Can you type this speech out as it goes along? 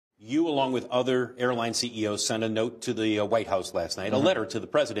You, along with other airline CEOs, sent a note to the White House last night, a letter to the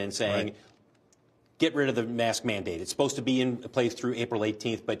president saying, get rid of the mask mandate. It's supposed to be in place through April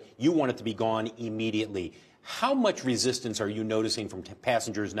 18th, but you want it to be gone immediately. How much resistance are you noticing from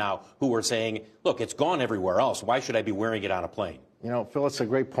passengers now who are saying, look, it's gone everywhere else. Why should I be wearing it on a plane? You know, Phil, it's a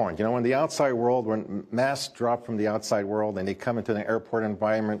great point. You know, in the outside world, when masks drop from the outside world and they come into an airport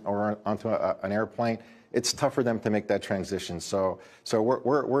environment or onto an airplane, it's tough for them to make that transition. So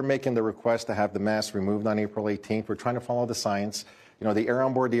we're making the request to have the mask removed on April 18th. We're trying to follow the science. You know, the air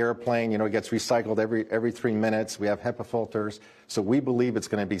on board the airplane, you know, gets recycled every 3 minutes. We have HEPA filters. So we believe it's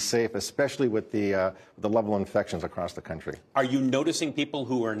going to be safe, especially with the level of infections across the country. Are you noticing people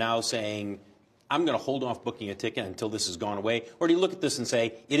who are now saying, I'm going to hold off booking a ticket until this has gone away? Or do you look at this and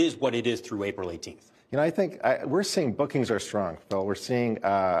say, it is what it is through April 18th? You know, I think we're seeing bookings are strong, Phil. We're seeing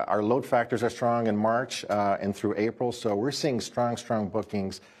our load factors are strong in March and through April. So we're seeing strong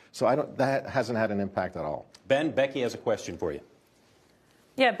bookings. So that hasn't had an impact at all. Ben, Becky has a question for you.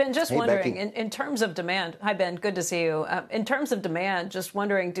 Yeah, Ben, just wondering, in terms of demand, hi, Ben, good to see you. In terms of demand, just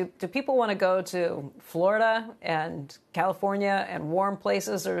wondering, do people want to go to Florida and California and warm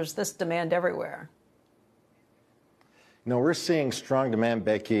places, or is this demand everywhere? No, we're seeing strong demand,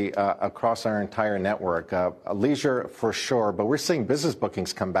 Becky, across our entire network. Leisure for sure, but we're seeing business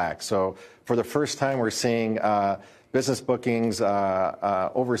bookings come back. So for the first time, we're seeing business bookings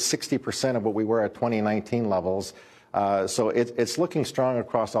over 60% of what we were at 2019 levels. So it's looking strong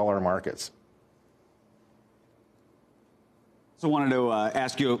across all our markets. So I wanted to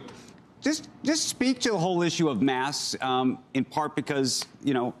ask you, just speak to the whole issue of masks, in part because,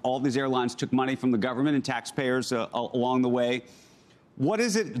 you know, all these airlines took money from the government and taxpayers along the way. What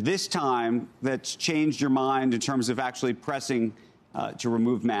is it this time that's changed your mind in terms of actually pressing to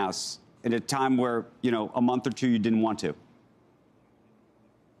remove masks at a time where, you know, a month or two you didn't want to?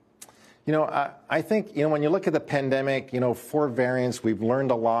 You know, I think, you know, when you look at the pandemic, you know, 4 variants, we've learned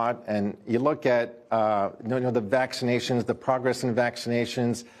a lot. And you look at, you know, the vaccinations, the progress in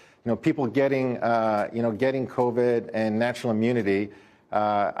vaccinations, you know, people getting, getting COVID and natural immunity.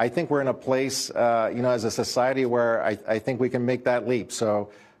 I think we're in a place, you know, as a society where I think we can make that leap.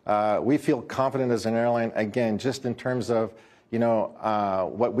 So we feel confident as an airline, again, just in terms of, you know,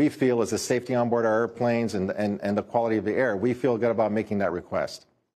 what we feel is the safety on board our airplanes and the quality of the air. We feel good about making that request.